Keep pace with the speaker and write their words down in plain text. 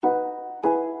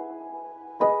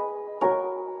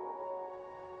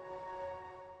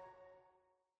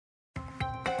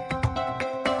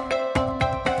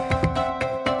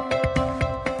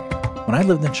When I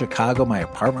lived in Chicago, my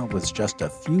apartment was just a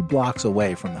few blocks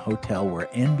away from the hotel where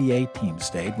NBA teams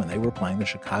stayed when they were playing the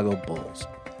Chicago Bulls.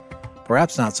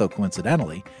 Perhaps not so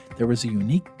coincidentally, there was a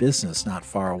unique business not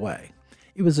far away.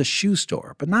 It was a shoe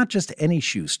store, but not just any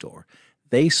shoe store.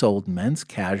 They sold men's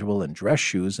casual and dress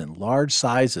shoes in large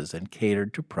sizes and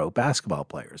catered to pro basketball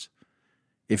players.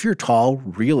 If you're tall,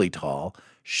 really tall,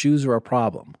 shoes are a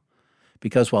problem.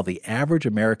 Because while the average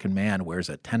American man wears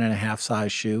a 10.5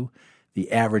 size shoe,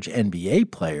 the average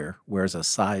NBA player wears a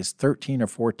size 13 or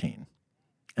 14.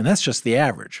 And that's just the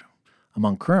average.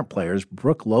 Among current players,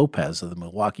 Brooke Lopez of the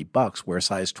Milwaukee Bucks wears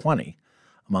size 20.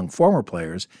 Among former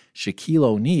players, Shaquille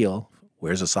O'Neal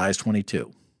wears a size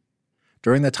 22.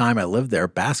 During the time I lived there,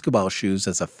 basketball shoes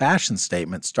as a fashion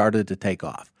statement started to take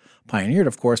off, pioneered,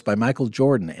 of course, by Michael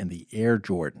Jordan and the Air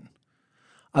Jordan.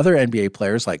 Other NBA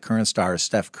players like current stars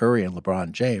Steph Curry and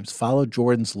LeBron James followed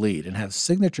Jordan's lead and have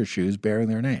signature shoes bearing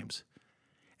their names.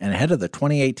 And ahead of the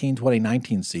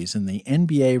 2018-2019 season, the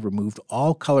NBA removed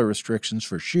all color restrictions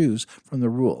for shoes from the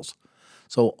rules,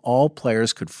 so all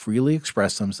players could freely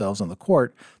express themselves on the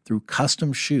court through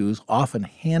custom shoes, often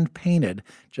hand-painted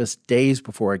just days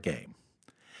before a game.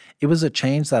 It was a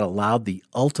change that allowed the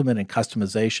ultimate in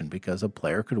customization because a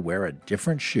player could wear a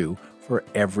different shoe for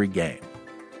every game.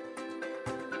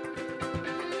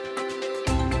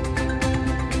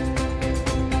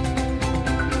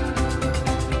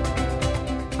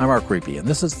 I'm Mark Riepe, and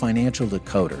this is Financial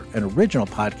Decoder, an original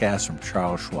podcast from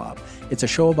Charles Schwab. It's a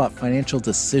show about financial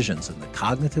decisions and the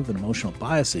cognitive and emotional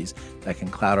biases that can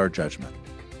cloud our judgment.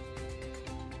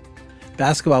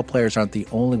 Basketball players aren't the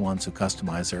only ones who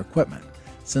customize their equipment.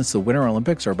 Since the Winter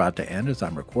Olympics are about to end as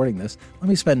I'm recording this, let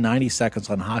me spend 90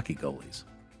 seconds on hockey goalies.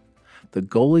 The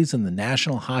goalies in the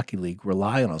National Hockey League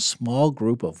rely on a small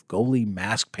group of goalie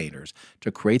mask painters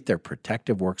to create their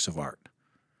protective works of art.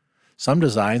 Some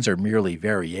designs are merely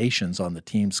variations on the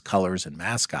team's colors and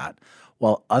mascot,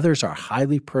 while others are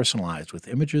highly personalized with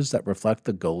images that reflect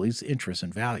the goalie's interests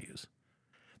and values.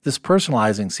 This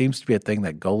personalizing seems to be a thing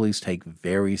that goalies take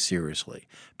very seriously,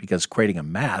 because creating a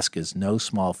mask is no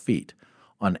small feat.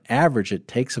 On average, it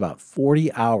takes about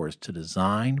 40 hours to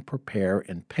design, prepare,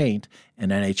 and paint an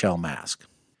NHL mask.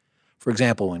 For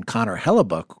example, when Connor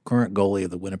Hellebuck, current goalie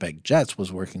of the Winnipeg Jets,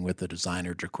 was working with the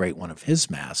designer to create one of his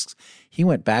masks, he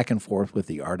went back and forth with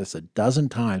the artist a dozen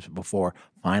times before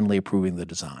finally approving the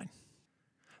design.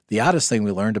 The oddest thing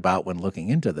we learned about when looking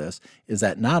into this is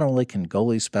that not only can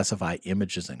goalies specify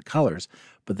images and colors,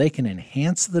 but they can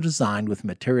enhance the design with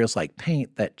materials like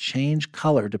paint that change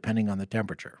color depending on the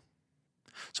temperature.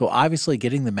 So obviously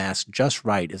getting the mask just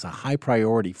right is a high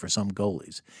priority for some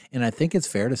goalies, and I think it's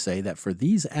fair to say that for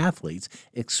these athletes,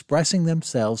 expressing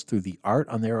themselves through the art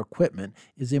on their equipment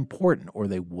is important, or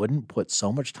they wouldn't put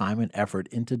so much time and effort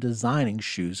into designing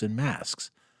shoes and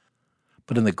masks.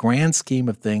 But in the grand scheme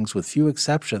of things, with few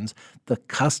exceptions, the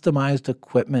customized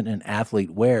equipment an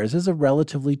athlete wears is a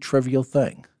relatively trivial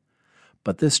thing.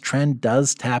 But this trend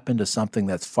does tap into something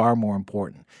that's far more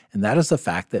important, and that is the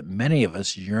fact that many of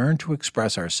us yearn to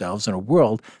express ourselves in a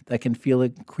world that can feel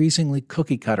increasingly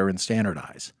cookie-cutter and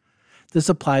standardized. This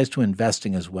applies to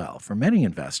investing as well. For many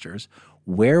investors,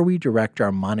 where we direct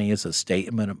our money is a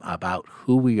statement about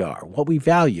who we are, what we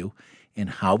value, and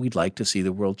how we'd like to see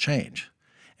the world change.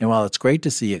 And while it's great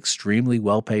to see extremely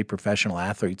well-paid professional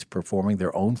athletes performing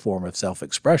their own form of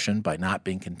self-expression by not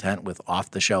being content with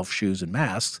off-the-shelf shoes and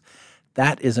masks,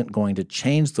 that isn't going to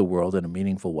change the world in a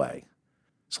meaningful way.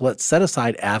 So let's set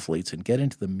aside athletes and get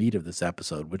into the meat of this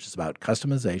episode, which is about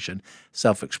customization,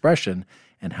 self-expression,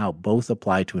 and how both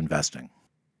apply to investing.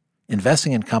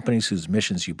 Investing in companies whose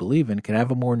missions you believe in can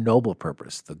have a more noble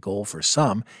purpose. The goal for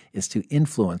some is to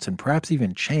influence and perhaps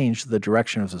even change the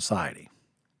direction of society.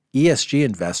 ESG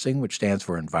investing, which stands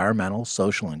for environmental,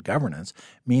 social, and governance,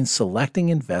 means selecting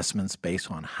investments based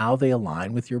on how they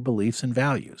align with your beliefs and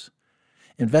values.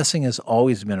 Investing has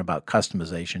always been about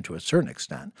customization to a certain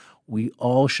extent. We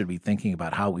all should be thinking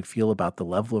about how we feel about the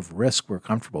level of risk we're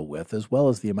comfortable with, as well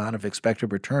as the amount of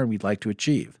expected return we'd like to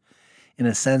achieve. In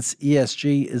a sense,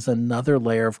 ESG is another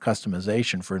layer of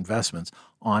customization for investments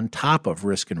on top of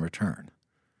risk and return.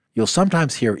 You'll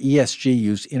sometimes hear ESG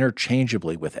used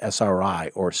interchangeably with SRI,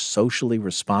 or socially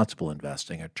responsible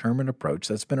investing, a term and approach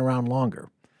that's been around longer.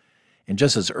 And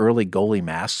just as early goalie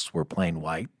masks were plain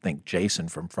white, think Jason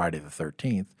from Friday the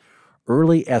 13th,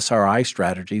 early SRI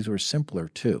strategies were simpler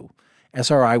too.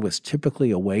 SRI was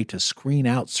typically a way to screen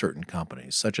out certain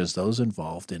companies, such as those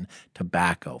involved in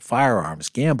tobacco, firearms,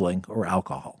 gambling, or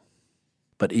alcohol.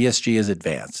 But ESG is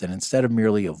advanced, and instead of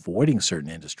merely avoiding certain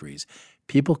industries,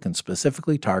 people can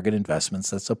specifically target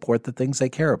investments that support the things they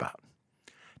care about.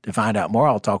 To find out more,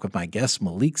 I'll talk with my guest,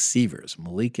 Malik Sievers.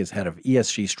 Malik is head of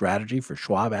ESG strategy for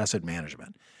Schwab Asset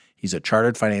Management. He's a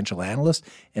chartered financial analyst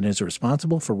and is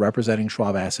responsible for representing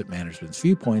Schwab Asset Management's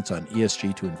viewpoints on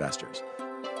ESG to investors.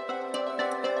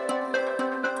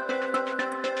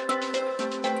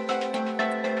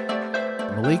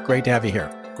 Malik, great to have you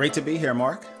here. Great to be here,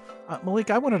 Mark. Malik,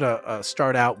 I wanted to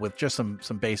start out with just some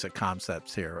basic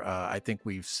concepts here. I think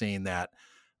we've seen that,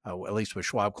 at least with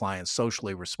Schwab clients,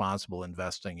 socially responsible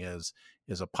investing is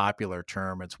a popular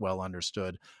term. It's well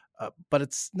understood, but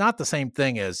it's not the same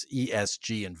thing as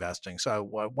ESG investing. So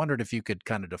I wondered if you could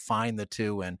kind of define the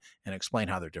two and explain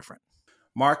how they're different.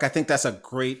 Mark, I think that's a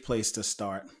great place to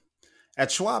start.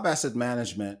 At Schwab Asset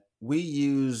Management, we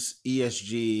use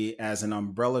ESG as an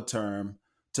umbrella term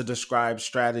to describe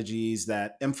strategies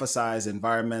that emphasize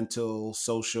environmental,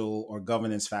 social, or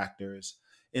governance factors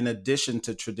in addition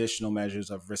to traditional measures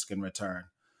of risk and return.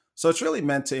 So it's really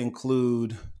meant to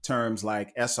include terms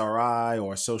like SRI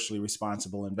or socially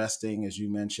responsible investing, as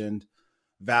you mentioned,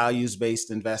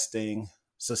 values-based investing,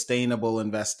 sustainable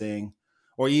investing,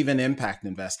 or even impact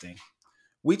investing.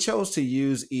 We chose to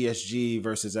use ESG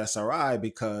versus SRI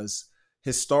because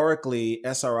historically,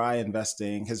 SRI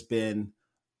investing has been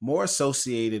more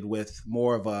associated with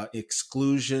more of a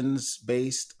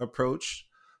exclusions-based approach.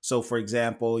 So for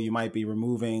example, you might be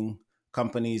removing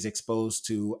companies exposed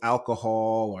to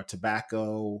alcohol or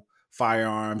tobacco,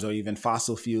 firearms, or even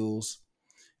fossil fuels.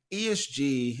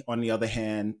 ESG, on the other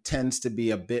hand, tends to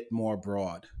be a bit more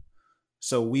broad.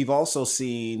 So we've also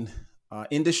seen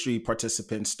industry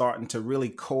participants starting to really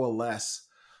coalesce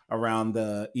around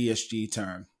the ESG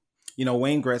term. You know,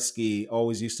 Wayne Gretzky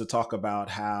always used to talk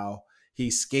about how he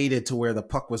skated to where the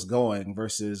puck was going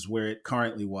versus where it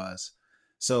currently was.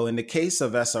 So in the case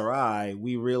of SRI,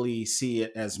 we really see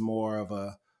it as more of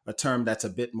a term that's a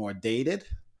bit more dated,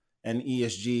 and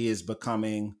ESG is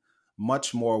becoming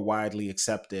much more widely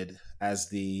accepted as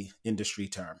the industry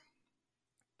term.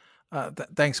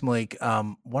 Thanks, Malik.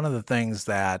 One of the things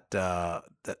that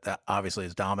obviously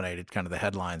has dominated kind of the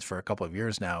headlines for a couple of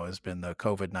years now has been the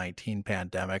COVID-19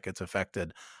 pandemic. It's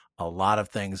affected a lot of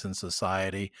things in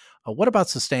society. What about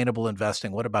sustainable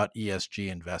investing? What about ESG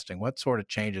investing? What sort of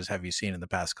changes have you seen in the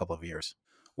past couple of years?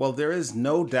 Well, there is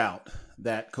no doubt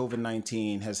that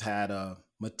COVID-19 has had a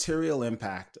material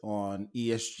impact on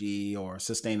ESG or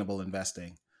sustainable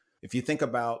investing. If you think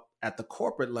about at the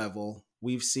corporate level,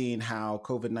 we've seen how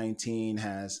COVID-19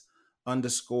 has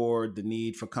underscored the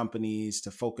need for companies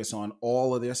to focus on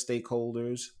all of their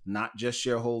stakeholders, not just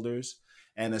shareholders,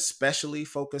 and especially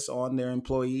focus on their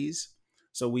employees.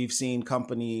 So we've seen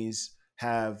companies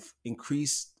have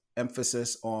increased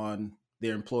emphasis on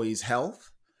their employees' health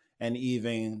and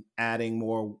even adding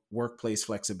more workplace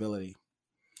flexibility.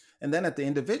 And then at the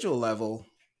individual level,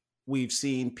 we've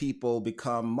seen people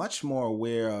become much more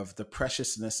aware of the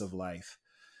preciousness of life.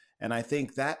 And I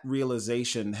think that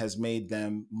realization has made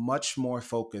them much more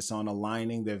focused on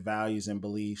aligning their values and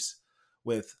beliefs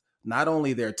with not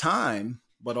only their time,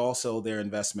 but also their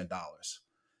investment dollars.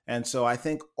 And so I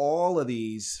think all of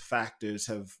these factors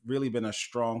have really been a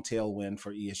strong tailwind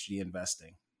for ESG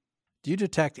investing. Do you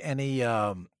detect any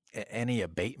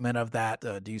abatement of that?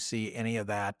 Do you see any of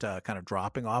that kind of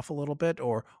dropping off a little bit,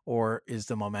 or is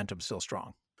the momentum still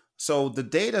strong? So the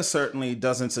data certainly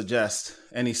doesn't suggest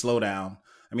any slowdown.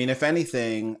 I mean, if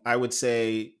anything, I would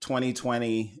say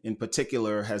 2020 in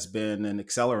particular has been an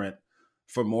accelerant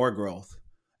for more growth.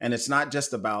 And it's not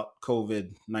just about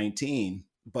COVID-19,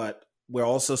 but we're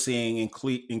also seeing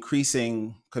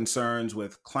increasing concerns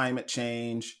with climate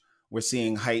change. We're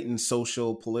seeing heightened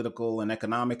social, political, and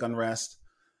economic unrest.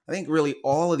 I think really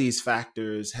all of these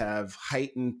factors have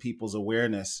heightened people's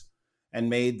awareness and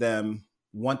made them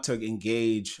want to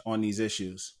engage on these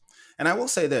issues. And I will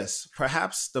say this,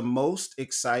 perhaps the most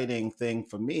exciting thing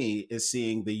for me is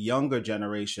seeing the younger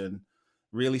generation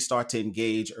really start to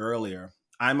engage earlier.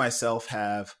 I myself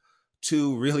have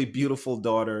two really beautiful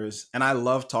daughters, and I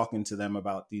love talking to them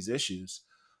about these issues.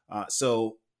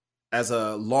 So as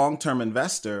a long-term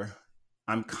investor,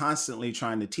 I'm constantly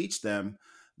trying to teach them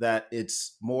that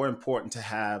it's more important to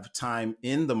have time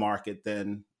in the market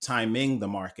than timing the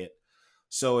market.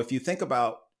 So if you think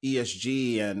about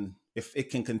ESG and if it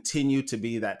can continue to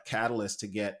be that catalyst to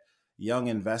get young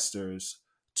investors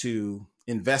to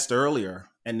invest earlier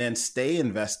and then stay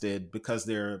invested because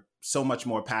they're so much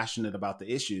more passionate about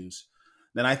the issues,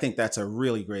 then I think that's a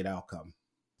really great outcome.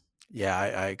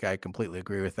 Yeah, I completely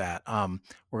agree with that.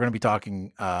 We're going to be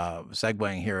talking,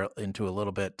 segueing here into a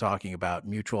little bit, talking about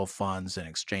mutual funds and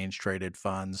exchange traded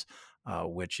funds,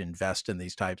 which invest in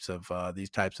these types of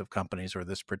companies or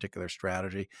this particular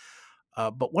strategy.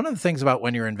 But one of the things about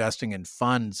when you're investing in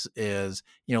funds is,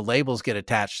 labels get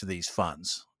attached to these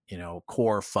funds,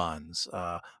 core funds,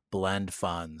 blend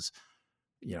funds,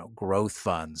 growth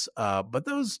funds. But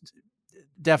those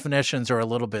definitions are a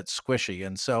little bit squishy.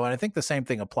 And I think the same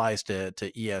thing applies to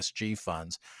ESG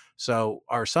funds. So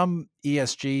are some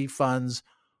ESG funds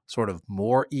sort of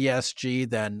more ESG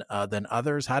than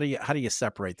others? How do you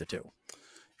separate the two?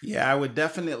 Yeah, I would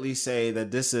definitely say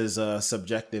that this is a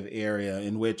subjective area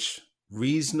in which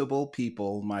reasonable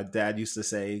people, my dad used to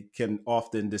say, can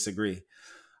often disagree.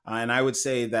 And I would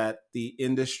say that the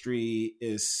industry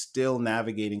is still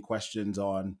navigating questions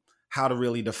on how to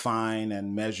really define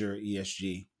and measure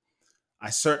ESG. I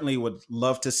certainly would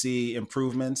love to see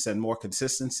improvements and more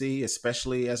consistency,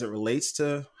 especially as it relates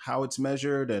to how it's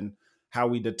measured and how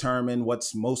we determine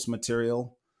what's most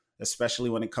material, especially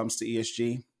when it comes to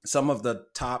ESG. Some of the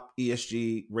top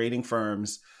ESG rating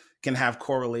firms can have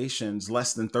correlations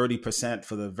less than 30%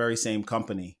 for the very same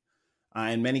company.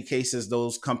 In many cases,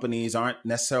 those companies aren't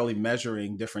necessarily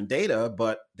measuring different data,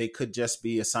 but they could just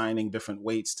be assigning different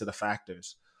weights to the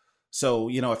factors. So,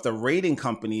 if the rating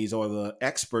companies or the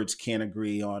experts can't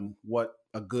agree on what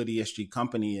a good ESG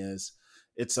company is,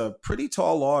 it's a pretty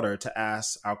tall order to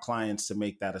ask our clients to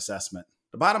make that assessment.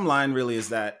 The bottom line really is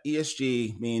that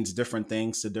ESG means different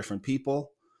things to different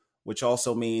people, which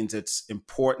also means it's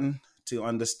important to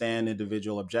understand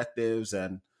individual objectives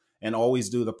and always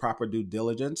do the proper due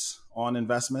diligence on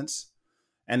investments.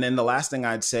 And then the last thing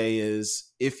I'd say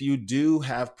is if you do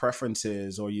have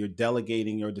preferences or you're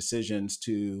delegating your decisions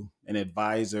to an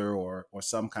advisor or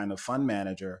some kind of fund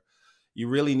manager, you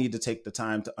really need to take the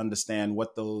time to understand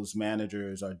what those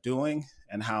managers are doing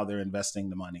and how they're investing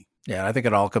the money. Yeah, I think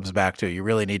it all comes back to you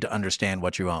really need to understand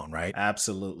what you own, right?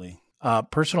 Absolutely.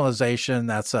 Personalization,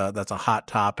 that's a hot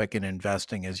topic in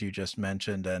investing, as you just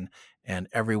mentioned, and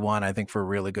everyone, I think for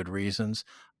really good reasons,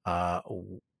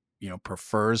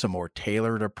 prefers a more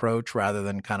tailored approach rather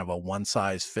than kind of a one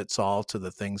size fits all to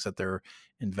the things that they're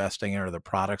investing in or the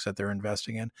products that they're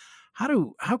investing in.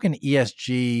 How can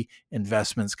ESG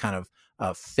investments kind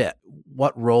of fit?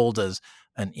 What role does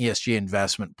an ESG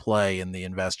investment play in the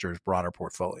investor's broader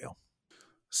portfolio?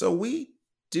 So we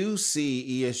do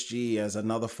see ESG as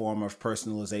another form of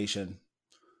personalization.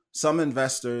 Some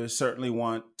investors certainly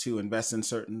want to invest in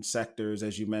certain sectors,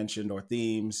 as you mentioned, or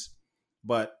themes.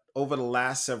 But over the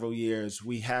last several years,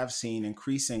 we have seen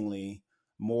increasingly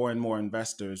more and more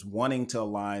investors wanting to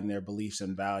align their beliefs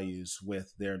and values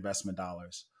with their investment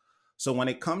dollars. So when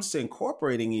it comes to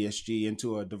incorporating ESG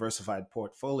into a diversified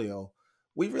portfolio,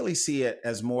 we really see it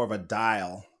as more of a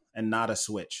dial and not a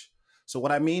switch. So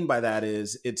what I mean by that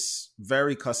is it's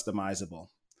very customizable.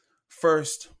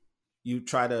 First, you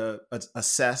try to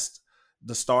assess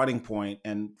the starting point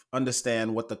and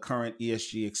understand what the current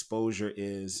ESG exposure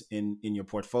is in your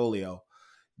portfolio.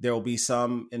 There will be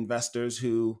some investors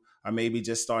who are maybe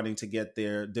just starting to dip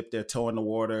their toe in the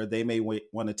water. They may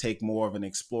want to take more of an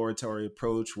exploratory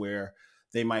approach where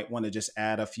they might want to just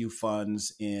add a few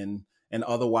funds in an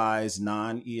otherwise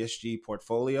non-ESG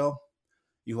portfolio.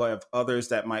 You have others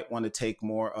that might want to take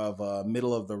more of a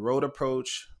middle of the road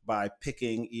approach by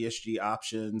picking ESG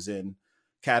options in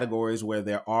categories where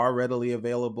there are readily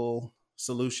available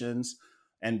solutions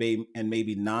and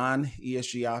maybe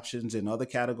non-ESG options in other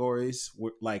categories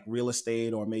like real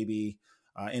estate or maybe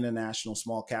international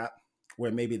small cap,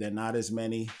 where maybe there are not as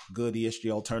many good ESG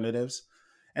alternatives.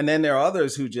 And then there are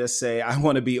others who just say, I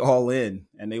want to be all in,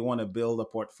 and they want to build a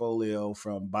portfolio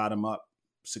from bottom up,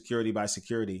 security by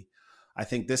security. I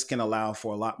think this can allow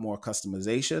for a lot more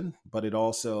customization, but it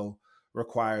also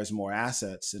requires more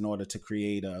assets in order to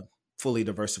create a fully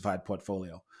diversified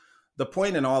portfolio. The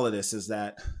point in all of this is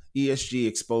that ESG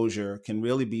exposure can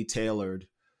really be tailored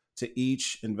to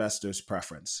each investor's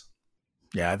preference.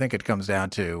 Yeah, I think it comes down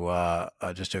to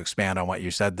just to expand on what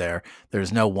you said there.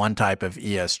 There's no one type of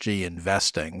ESG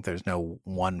investing. There's no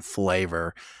one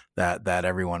flavor that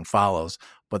everyone follows,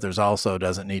 but there's also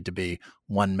doesn't need to be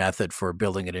one method for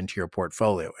building it into your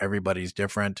portfolio. Everybody's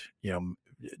different.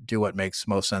 Do what makes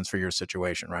most sense for your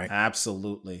situation, right?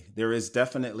 Absolutely. There is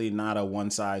definitely not a one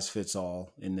size fits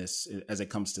all in this as it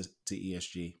comes to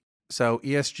ESG. So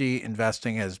ESG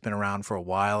investing has been around for a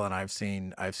while, and I've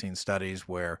seen studies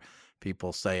where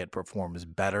people say it performs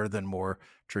better than more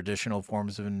traditional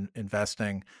forms of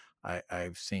investing.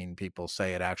 I've seen people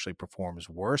say it actually performs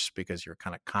worse because you're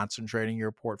kind of concentrating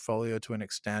your portfolio to an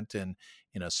extent in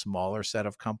a smaller set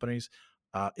of companies.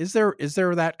 Is there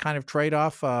that kind of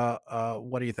trade-off?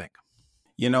 What do you think?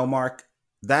 Mark,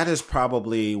 that is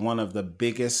probably one of the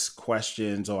biggest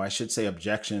questions, or I should say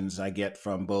objections, I get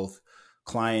from both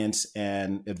clients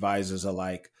and advisors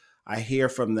alike. I hear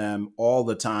from them all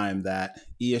the time that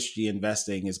ESG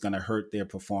investing is going to hurt their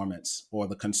performance, or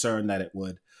the concern that it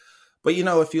would. But,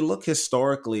 if you look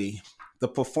historically, the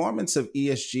performance of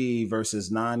ESG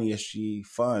versus non-ESG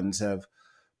funds have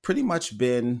pretty much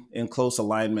been in close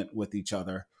alignment with each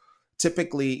other.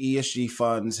 Typically, ESG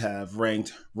funds have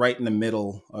ranked right in the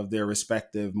middle of their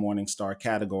respective Morningstar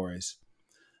categories.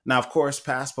 Now, of course,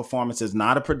 past performance is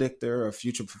not a predictor of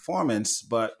future performance,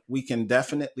 but we can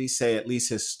definitely say, at least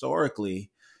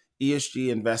historically, ESG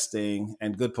investing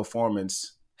and good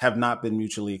performance have not been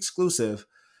mutually exclusive.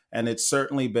 And it's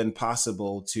certainly been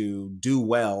possible to do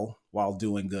well while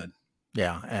doing good.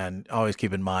 Yeah, and always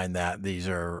keep in mind that these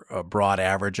are broad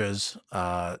averages.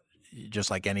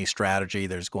 Just like any strategy,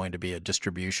 there's going to be a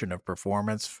distribution of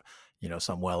performance.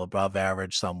 Some well above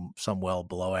average, some well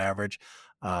below average.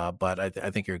 But I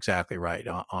think you're exactly right.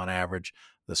 On average,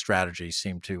 the strategies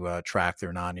seem to track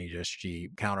their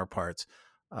non-ESG counterparts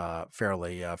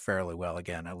fairly well.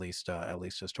 Again, at least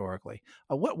historically.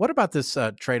 What about this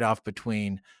trade-off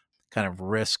between kind of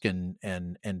risk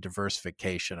and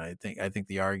diversification? I think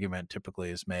the argument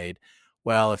typically is made,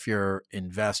 well, if you're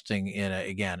investing in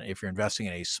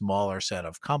a smaller set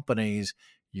of companies,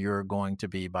 you're going to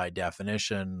be by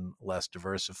definition less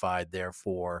diversified.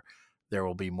 Therefore, there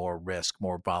will be more risk,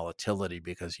 more volatility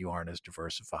because you aren't as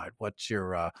diversified. What's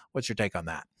your take on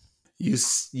that?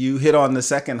 You hit on the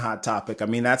second hot topic. I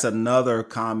mean, that's another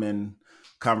common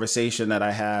conversation that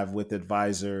I have with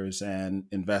advisors and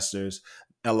investors.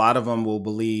 A lot of them will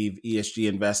believe ESG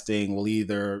investing will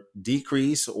either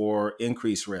decrease or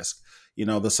increase risk.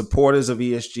 The supporters of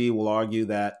ESG will argue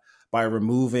that by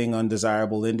removing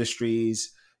undesirable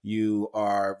industries, you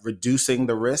are reducing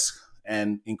the risk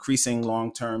and increasing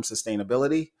long-term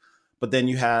sustainability. But then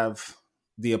you have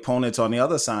the opponents on the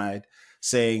other side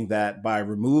saying that by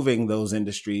removing those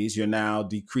industries, you're now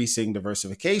decreasing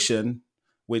diversification,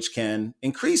 which can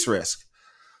increase risk.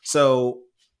 So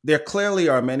there clearly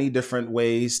are many different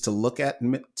ways to look at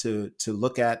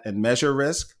and measure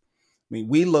risk. I mean,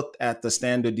 we looked at the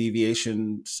standard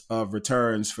deviations of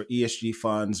returns for ESG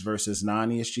funds versus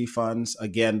non-ESG funds,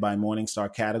 again, by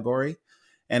Morningstar category.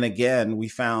 And again, we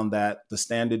found that the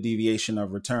standard deviation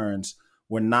of returns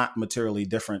were not materially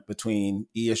different between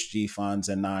ESG funds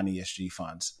and non-ESG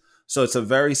funds. So it's a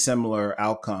very similar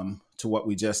outcome to what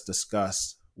we just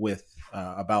discussed with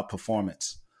about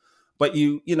performance. But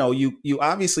you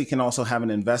obviously can also have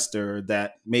an investor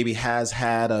that maybe has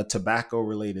had a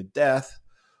tobacco-related death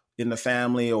in the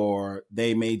family, or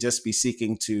they may just be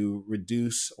seeking to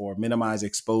reduce or minimize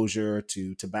exposure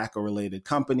to tobacco-related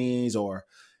companies, or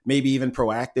maybe even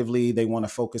proactively they want to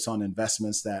focus on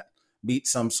investments that meet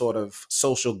some sort of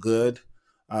social good,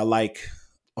 like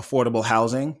affordable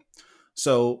housing.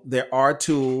 So there are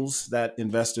tools that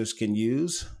investors can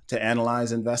use to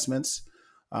analyze investments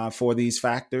for these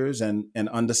factors and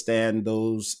understand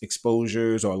those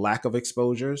exposures or lack of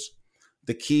exposures.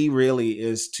 The key really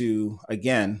is to,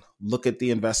 again, look at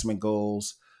the investment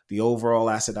goals, the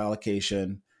overall asset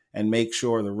allocation, and make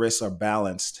sure the risks are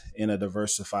balanced in a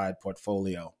diversified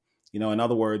portfolio. In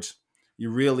other words, you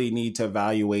really need to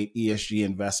evaluate ESG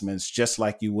investments just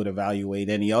like you would evaluate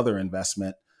any other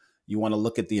investment. You want to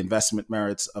look at the investment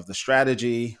merits of the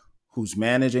strategy, who's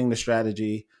managing the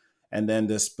strategy, and then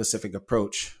the specific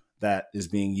approach that is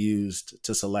being used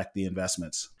to select the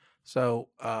investments. So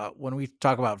when we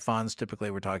talk about funds, typically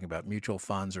we're talking about mutual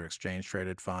funds or exchange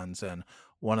traded funds. And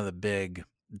one of the big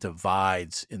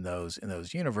divides in those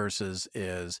universes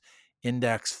is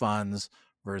index funds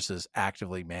versus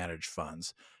actively managed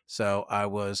funds. So I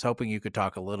was hoping you could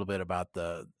talk a little bit about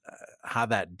how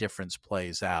that difference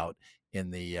plays out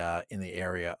in the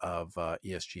area of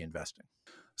ESG investing.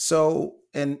 So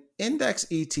an index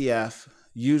ETF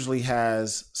usually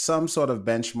has some sort of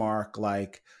benchmark,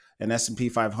 like an S&P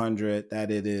 500,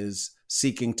 that it is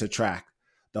seeking to track.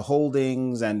 The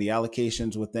holdings and the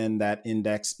allocations within that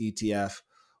index ETF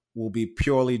will be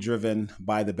purely driven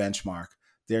by the benchmark.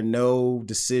 There are no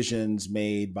decisions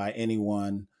made by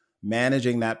anyone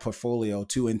managing that portfolio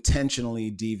to intentionally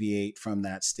deviate from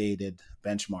that stated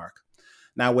benchmark.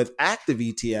 Now, with active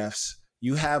ETFs,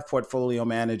 you have portfolio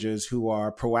managers who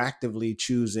are proactively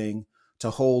choosing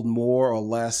to hold more or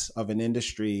less of an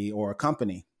industry or a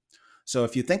company. So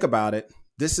if you think about it,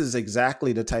 this is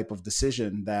exactly the type of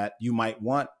decision that you might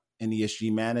want an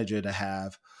ESG manager to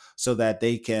have, so that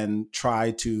they can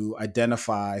try to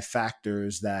identify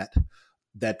factors that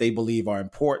they believe are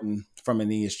important from an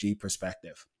ESG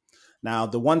perspective. Now,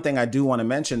 the one thing I do want to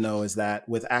mention, though, is that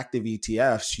with active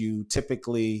ETFs, you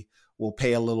typically will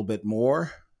pay a little bit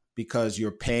more because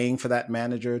you're paying for that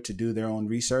manager to do their own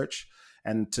research.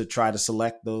 and to try to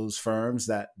select those firms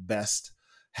that best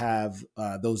have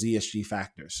those ESG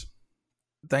factors.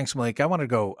 Thanks, Malik. I want to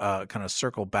go kind of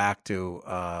circle back to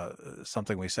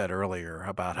something we said earlier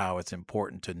about how it's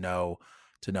important to know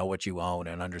what you own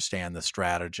and understand the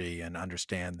strategy and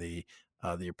understand the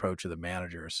approach of the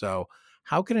manager. So,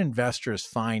 how can investors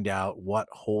find out what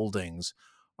holdings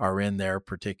are in their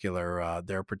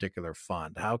particular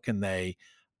fund? How can they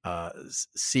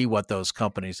see what those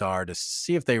companies are to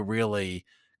see if they really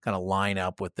kind of line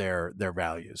up with their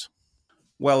values?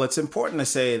 Well, it's important to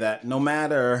say that no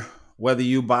matter whether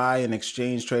you buy an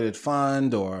exchange traded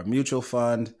fund or a mutual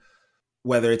fund,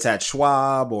 whether it's at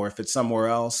Schwab or if it's somewhere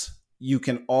else, you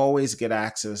can always get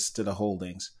access to the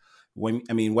holdings.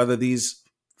 Whether these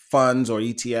funds or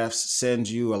ETFs send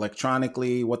you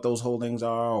electronically what those holdings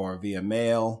are or via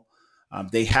mail,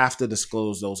 they have to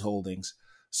disclose those holdings.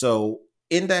 So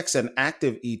index and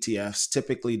active ETFs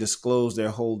typically disclose their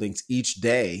holdings each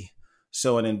day.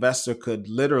 So an investor could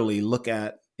literally look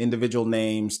at individual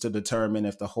names to determine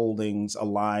if the holdings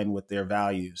align with their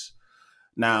values.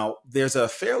 Now, there's a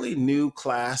fairly new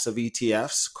class of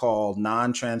ETFs called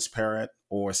non-transparent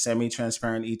or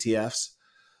semi-transparent ETFs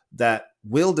that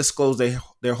will disclose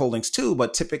their holdings too,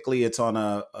 but typically it's on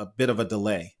a bit of a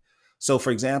delay. So,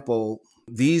 for example,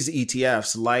 these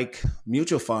ETFs, like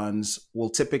mutual funds, will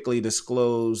typically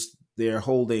disclose their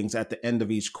holdings at the end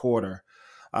of each quarter,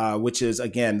 which is,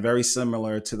 again, very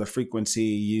similar to the frequency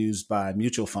used by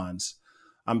mutual funds.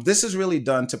 This is really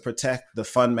done to protect the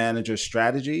fund manager's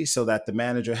strategy so that the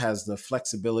manager has the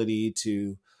flexibility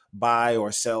to buy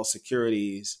or sell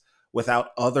securities without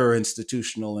other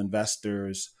institutional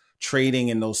investors trading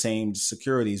in those same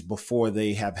securities before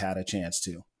they have had a chance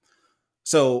to.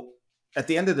 So at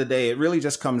the end of the day, it really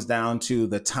just comes down to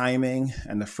the timing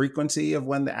and the frequency of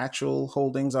when the actual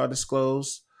holdings are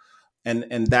disclosed.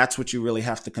 And that's what you really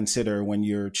have to consider when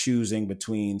you're choosing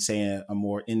between, say, a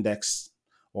more index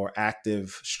or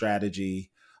active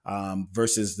strategy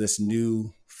versus this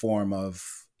new form of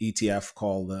ETF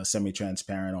called the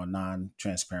semi-transparent or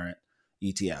non-transparent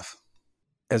ETF.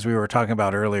 As we were talking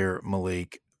about earlier,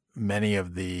 Malik, many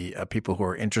of the people who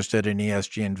are interested in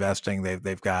ESG investing,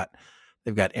 they've got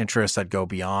interests that go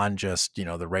beyond just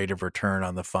the rate of return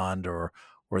on the fund or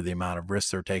the amount of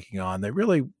risk they're taking on. They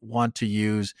really want to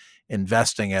use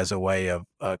investing as a way of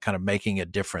kind of making a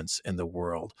difference in the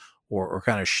world, or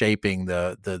kind of shaping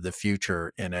the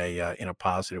future in a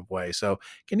positive way. So,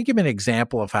 can you give me an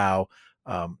example of how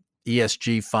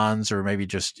ESG funds, or maybe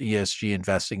just ESG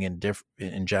investing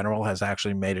in general, has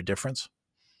actually made a difference?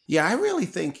 Yeah, I really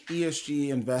think ESG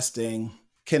investing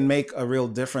can make a real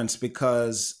difference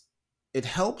because it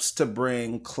helps to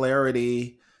bring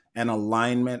clarity and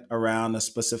alignment around a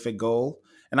specific goal.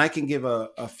 And I can give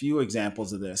a few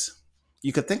examples of this.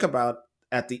 You could think about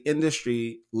at the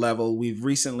industry level, we've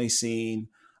recently seen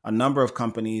a number of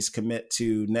companies commit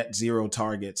to net zero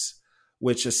targets,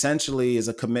 which essentially is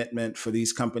a commitment for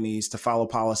these companies to follow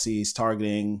policies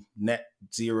targeting net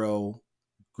zero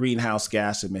greenhouse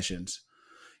gas emissions.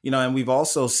 And we've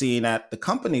also seen at the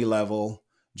company level,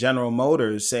 General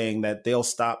Motors saying that they'll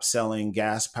stop selling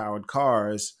gas powered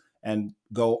cars and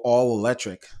go all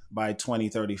electric by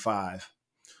 2035.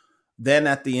 Then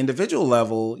at the individual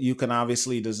level, you can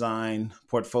obviously design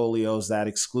portfolios that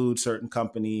exclude certain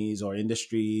companies or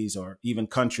industries or even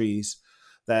countries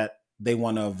that they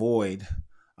want to avoid,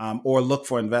 or look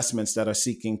for investments that are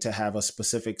seeking to have a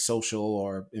specific social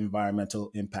or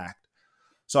environmental impact.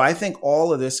 So I think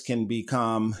all of this can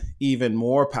become even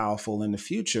more powerful in the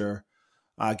future.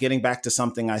 Getting back to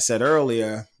something I said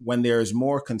earlier, when there's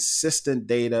more consistent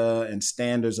data and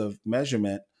standards of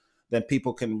measurement that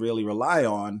people can really rely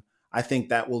on, I think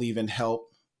that will even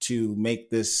help to make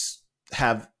this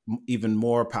have even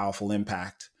more powerful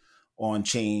impact on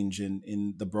change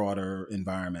in the broader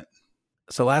environment.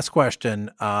 So last question.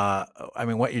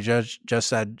 What you just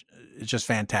said is just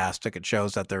fantastic. It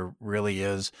shows that there really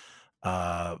is,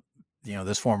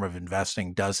 this form of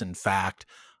investing does in fact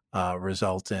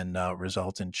result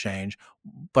in change.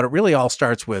 But it really all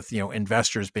starts with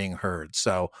investors being heard.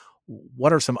 So,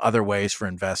 what are some other ways for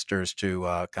investors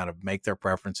to kind of make their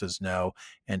preferences known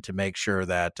and to make sure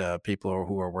that people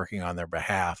who are working on their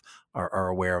behalf are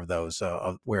aware of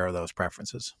those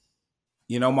preferences?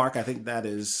 Mark, I think that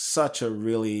is such a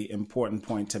really important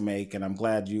point to make, and I'm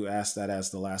glad you asked that as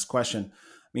the last question.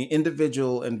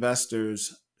 Individual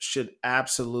investors should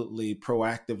absolutely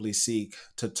proactively seek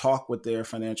to talk with their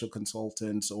financial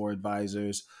consultants or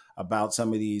advisors about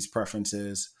some of these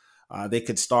preferences. They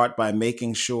could start by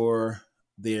making sure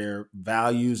their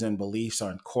values and beliefs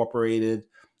are incorporated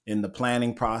in the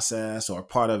planning process or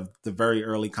part of the very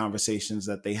early conversations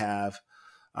that they have.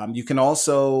 You can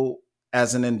also,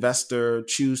 as an investor,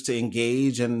 choose to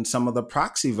engage in some of the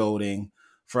proxy voting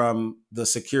from the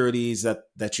securities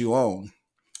that you own.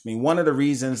 I mean, one of the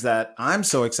reasons that I'm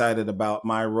so excited about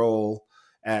my role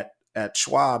at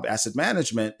Schwab Asset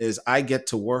Management is I get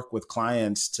to work with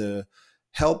clients to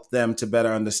help them to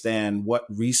better understand what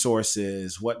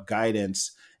resources, what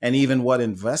guidance, and even what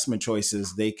investment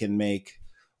choices they can make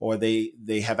or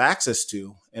they have access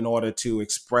to in order to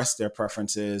express their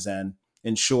preferences and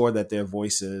ensure that their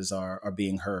voices are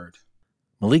being heard.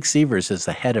 Malik Sievers is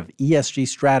the head of ESG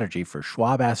strategy for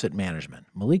Schwab Asset Management.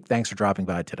 Malik, thanks for dropping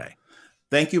by today.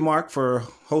 Thank you, Mark, for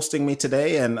hosting me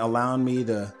today and allowing me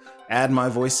to add my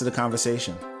voice to the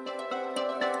conversation.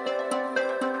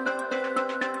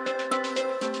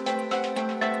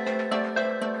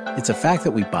 It's a fact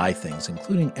that we buy things,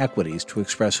 including equities, to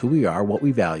express who we are, what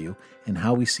we value, and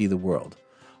how we see the world.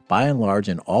 By and large,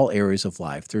 in all areas of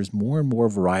life, there's more and more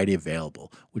variety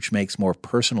available, which makes more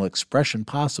personal expression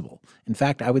possible. In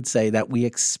fact, I would say that we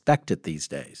expect it these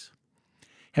days.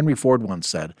 Henry Ford once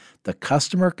said, "The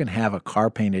customer can have a car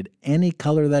painted any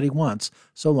color that he wants,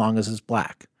 so long as it's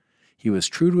black." He was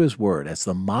true to his word, as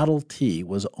the Model T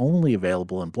was only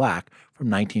available in black from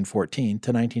 1914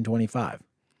 to 1925.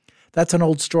 That's an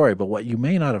old story, but what you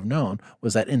may not have known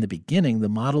was that in the beginning, the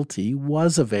Model T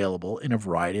was available in a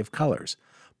variety of colors.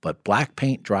 But black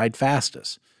paint dried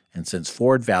fastest, and since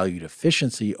Ford valued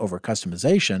efficiency over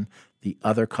customization, the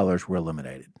other colors were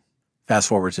eliminated. Fast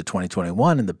forward to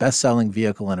 2021, and the best-selling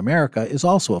vehicle in America is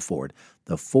also a Ford,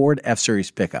 the Ford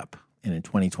F-Series pickup. And in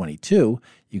 2022,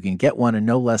 you can get one in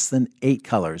no less than 8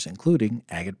 colors, including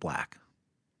agate black.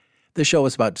 This show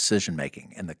is about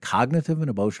decision-making and the cognitive and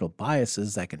emotional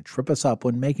biases that can trip us up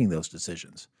when making those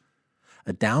decisions.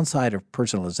 A downside of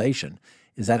personalization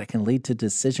is that it can lead to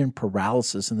decision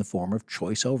paralysis in the form of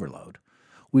choice overload.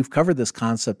 We've covered this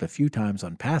concept a few times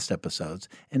on past episodes,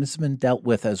 and it's been dealt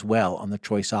with as well on the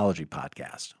Choiceology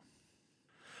podcast.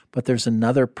 But there's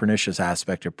another pernicious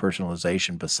aspect of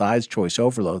personalization besides choice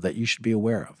overload that you should be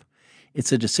aware of.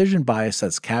 It's a decision bias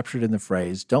that's captured in the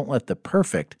phrase, "Don't let the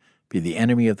perfect be the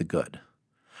enemy of the good."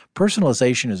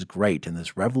 Personalization is great, and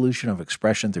this revolution of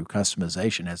expression through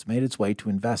customization has made its way to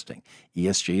investing.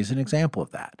 ESG is an example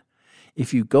of that.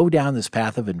 If you go down this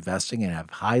path of investing and have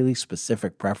highly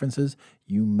specific preferences,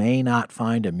 you may not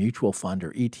find a mutual fund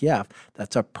or ETF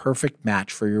that's a perfect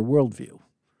match for your worldview.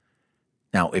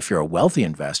 Now, if you're a wealthy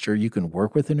investor, you can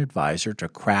work with an advisor to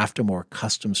craft a more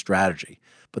custom strategy,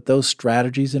 but those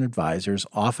strategies and advisors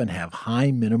often have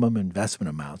high minimum investment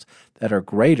amounts that are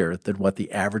greater than what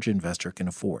the average investor can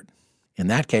afford. In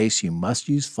that case, you must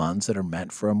use funds that are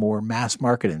meant for a more mass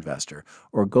market investor,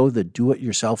 or go the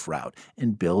do-it-yourself route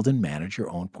and build and manage your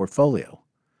own portfolio.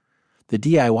 The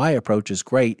DIY approach is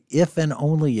great if and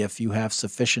only if you have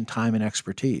sufficient time and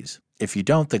expertise. If you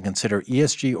don't, then consider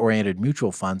ESG-oriented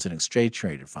mutual funds and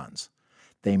exchange-traded funds.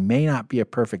 They may not be a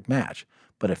perfect match,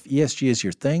 but if ESG is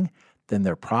your thing, then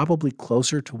they're probably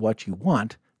closer to what you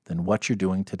want than what you're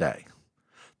doing today.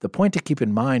 The point to keep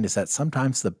in mind is that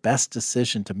sometimes the best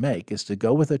decision to make is to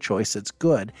go with a choice that's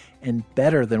good and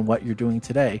better than what you're doing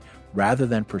today, rather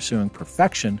than pursuing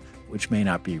perfection, which may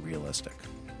not be realistic.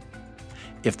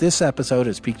 If this episode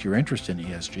has piqued your interest in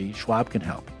ESG, Schwab can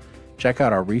help. Check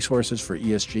out our resources for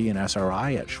ESG and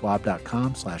SRI at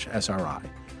schwab.com/SRI.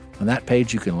 On that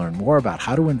page, you can learn more about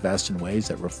how to invest in ways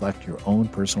that reflect your own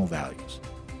personal values.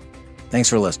 Thanks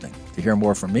for listening. To hear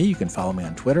more from me, you can follow me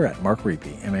on Twitter at Mark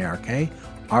Riepe, MarkRiepe.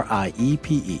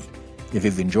 If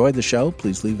you've enjoyed the show,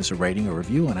 please leave us a rating or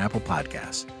review on Apple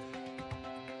Podcasts.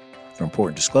 For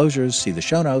important disclosures, see the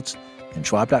show notes and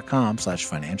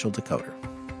schwab.com/financial decoder.